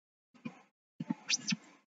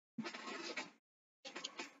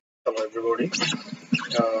Hello everybody,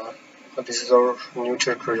 this is our new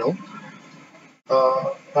tutorial.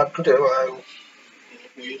 Today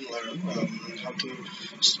we will learn how to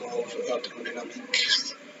solve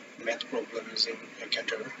thermodynamics math problem using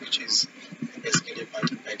Cantera, which is basically a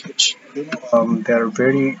Python package. There are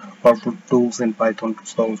very powerful tools in Python to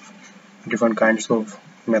solve different kinds of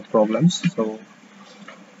math problems. So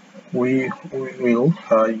we will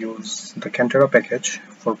use the Cantera package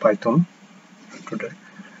for Python today.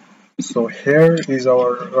 So here is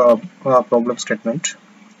our problem statement.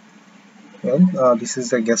 Well, this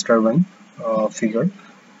is a gas turbine figure.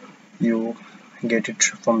 You get it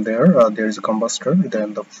from there. There is a combustor,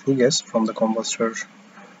 then the flue gas from the combustor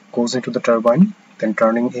goes into the turbine, then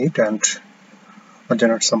turning it and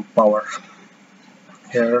generates some power.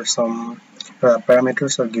 Here some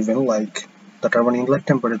parameters are given, like the turbine inlet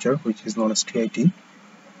temperature, which is known as TIT,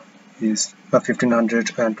 is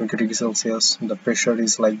 1520 degrees Celsius. The pressure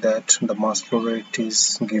is like that. The mass flow rate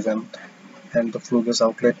is given, and the flue gas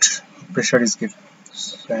outlet pressure is given,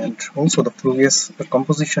 and also the flue gas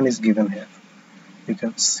composition is given here. You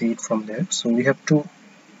can see it from there. So we have to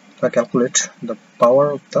calculate the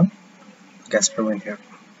power of the gas turbine here.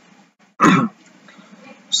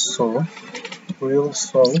 So we will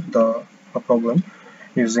solve the problem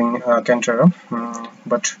using Cantera,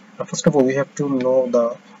 but first of all we have to know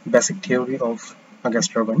the basic theory of a gas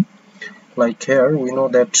turbine. Like here we know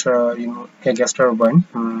that in a gas turbine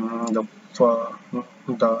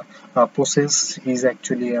the process is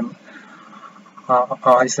actually an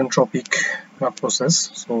isentropic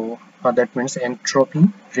process, so that means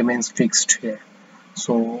entropy remains fixed here.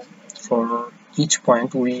 So for each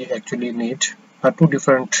point we actually need two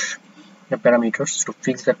different parameters to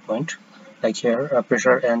fix that point. Like here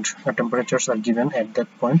pressure and temperatures are given at that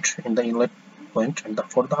point in the inlet point, and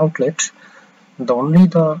for the outlet only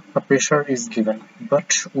the pressure is given,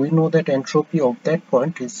 but we know that entropy of that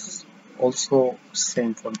point is also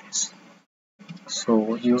same for this.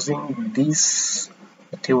 So using this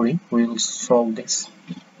theory we will solve this.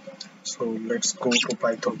 So let's go to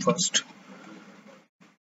Python first.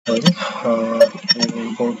 Well, we will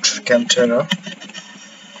import Cantera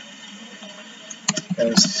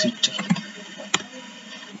as city.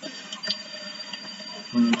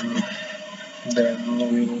 Then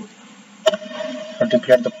we will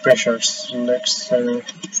declare the pressures. Let's say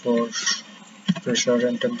for pressure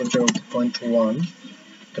and temperature of the point 1,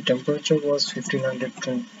 the temperature was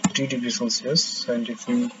 1520 degrees Celsius, and if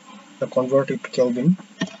we convert it to Kelvin,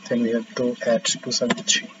 then we have to add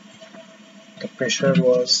 273. The pressure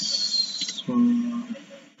was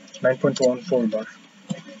 9.14 bar,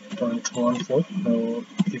 0.14. Now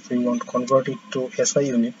if we want to convert it to SI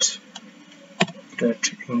unit,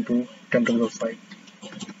 that into 10 to the 5.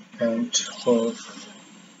 And for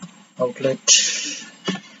outlet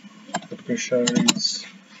the pressure is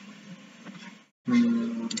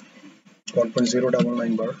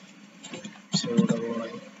 1.099 bar,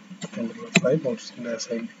 0.99, 10 to the 5, also the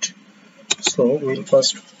SI unit. So we'll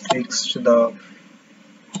first fix the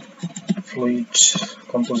fluid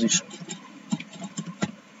composition,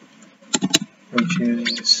 which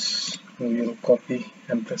is, we will copy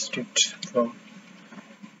and paste it from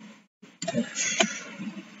here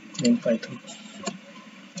in Python.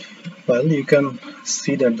 Well, you can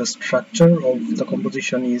see that the structure of the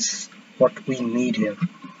composition is what we need here.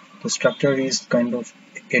 The structure is kind of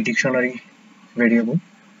a dictionary variable,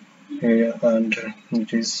 and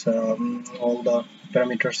it is all the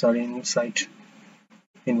parameters are inside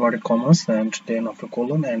inverted commas and then after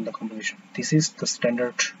colon and the composition. This is the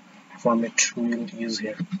standard format we will use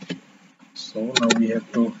here. So now we have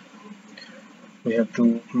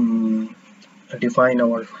to define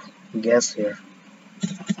our gas here.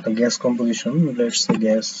 The gas composition, let's say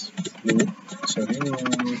gas flue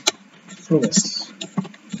gas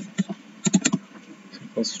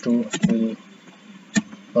equals to,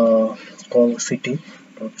 we'll call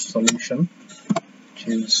city.solution, which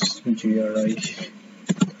is gri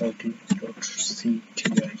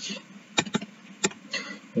 30.cti.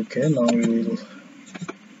 Okay, now we will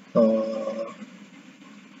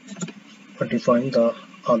define the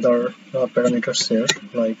other parameters here,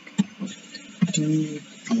 like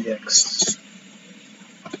tpx.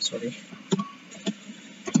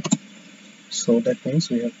 So that means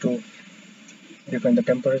we have to define the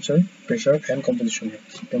temperature, pressure and composition here.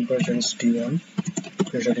 Temperature is T1,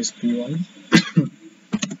 pressure is P1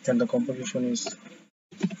 and the composition is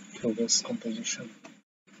flue gas composition.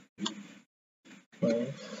 Well,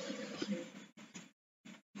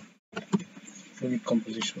 fluid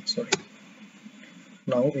composition, sorry.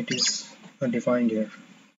 Now it is defined here.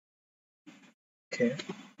 Okay,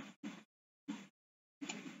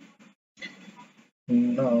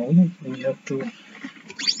 now we have to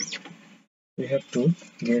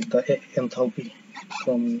get the enthalpy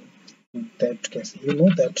from that gas. You know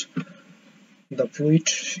that the fluid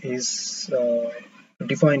is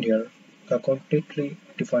defined here, completely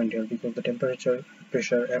defined here, because the temperature,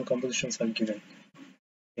 pressure and compositions are given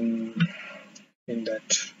in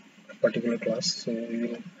that particular class. So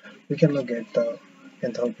we cannot get the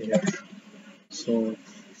enthalpy here. So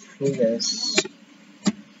flue gas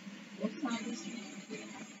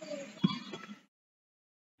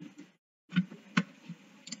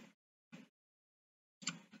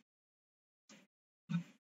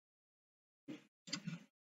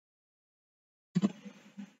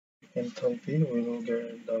enthalpy, we will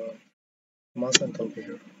get the mass enthalpy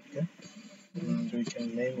here. Okay, and we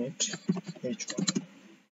can name it H1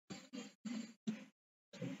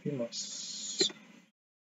 enthalpy mass.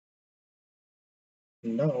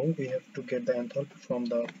 Now we have to get the enthalpy from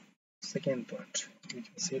the second part. We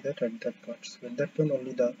can see that at that part. So at that point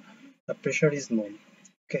only the pressure is known.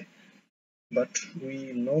 Okay, but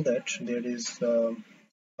we know that there is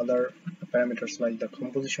other parameters like the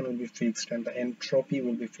composition will be fixed and the entropy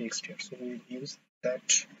will be fixed here. So we use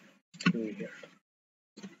that theory here.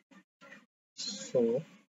 So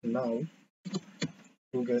now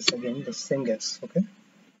two gas, again the same gas. Okay,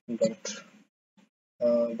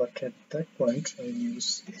 but at that point I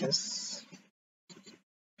use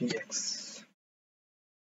SPX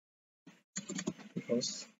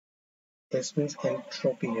because S means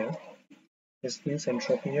entropy here. S means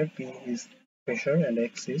entropy here, P is pressure and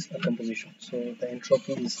X is a composition. So the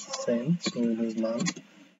entropy is same, so we use none.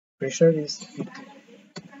 Pressure is P2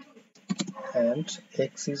 and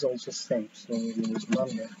X is also same, so we use none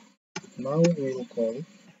here. Now we will call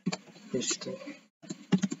H2.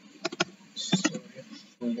 So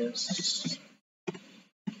we just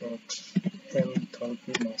got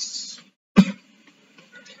enthalpy mass.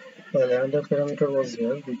 Well, another parameter was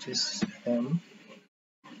here, which is M,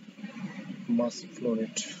 mass flow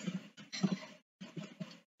rate,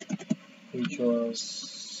 which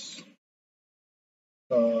was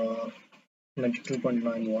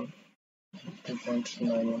 92.91,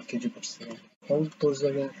 2.91 kg per second. All those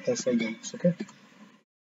are in SI units. Okay,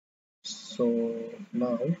 so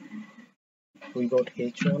now we got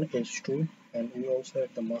H1, H2, and we also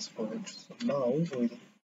have the mass flow rate. So now we'll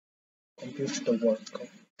compute the work output,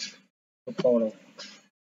 the power output.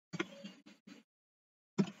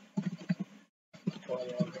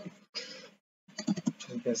 Which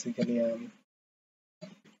is basically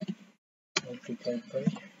multiplied by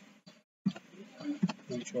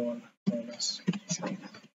H1 minus H2.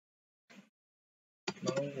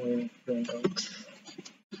 Now we'll print out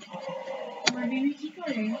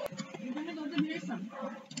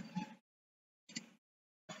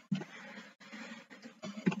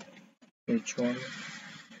H1,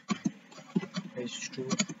 H2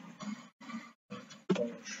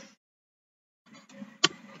 power.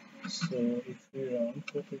 So if we run,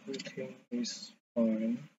 hope everything is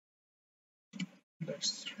fine.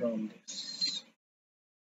 Let's run this.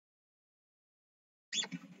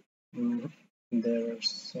 There's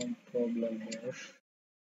some problem here.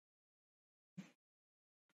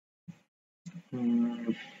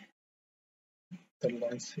 The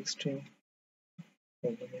line 16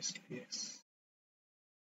 problem is PS.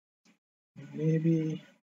 Maybe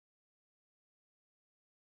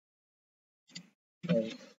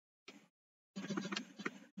I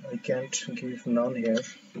can't give none here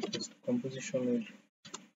because the composition will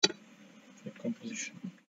fit composition.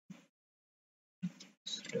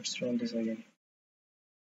 So let's run this again.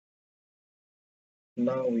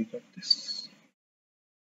 Now we got this.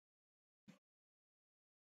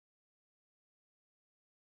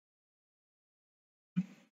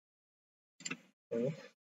 So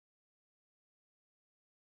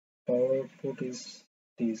power output is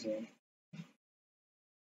this one.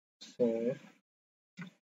 So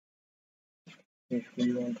if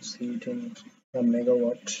we want to see it in a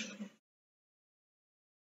megawatt,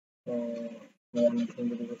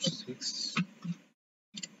 1/6.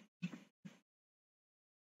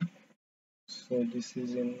 So this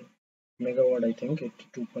is in megawatt, I think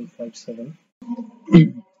 82.57.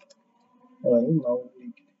 Well, now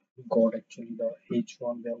we got actually the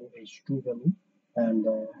H1 value, H2 value, and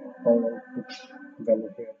the power output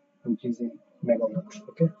value here, which is in megawatts.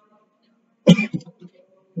 Okay,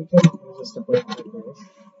 we can use a separate here.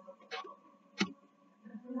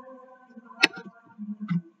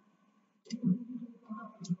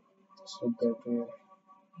 So that we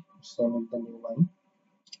solve the new line,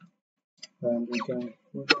 and we can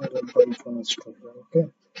write the information structure. Okay,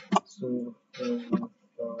 so So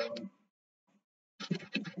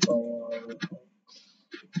power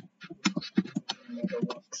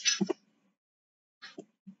megawatt.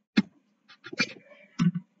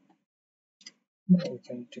 Now we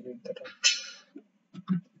can delete that out.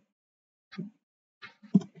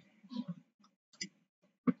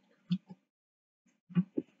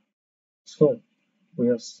 So we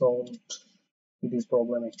have solved this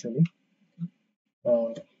problem actually.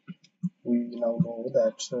 We now know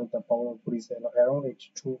that the power output is around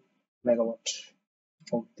 82 megawatt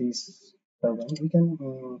of this turbine. We can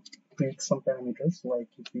tweak some parameters, like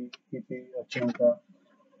if we change the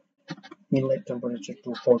inlet temperature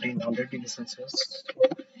to 1400 degrees Celsius.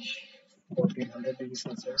 1400 degrees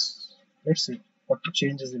Celsius. Let's see what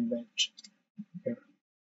changes in that here.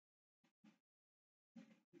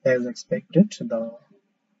 As expected, the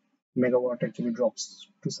megawatt actually drops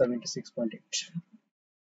to 76.8.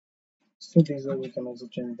 So this way we can also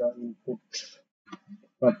change the input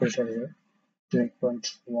pressure here to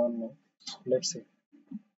 8.1 now. Let's see.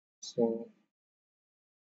 So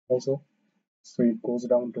also, so it goes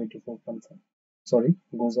down to 84.5. Sorry,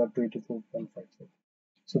 goes up to 84.5.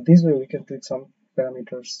 So this way we can tweak some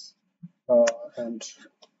parameters and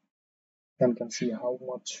can see how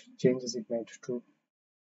much changes it made to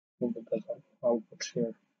the output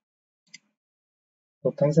here.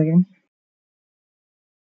 So thanks again.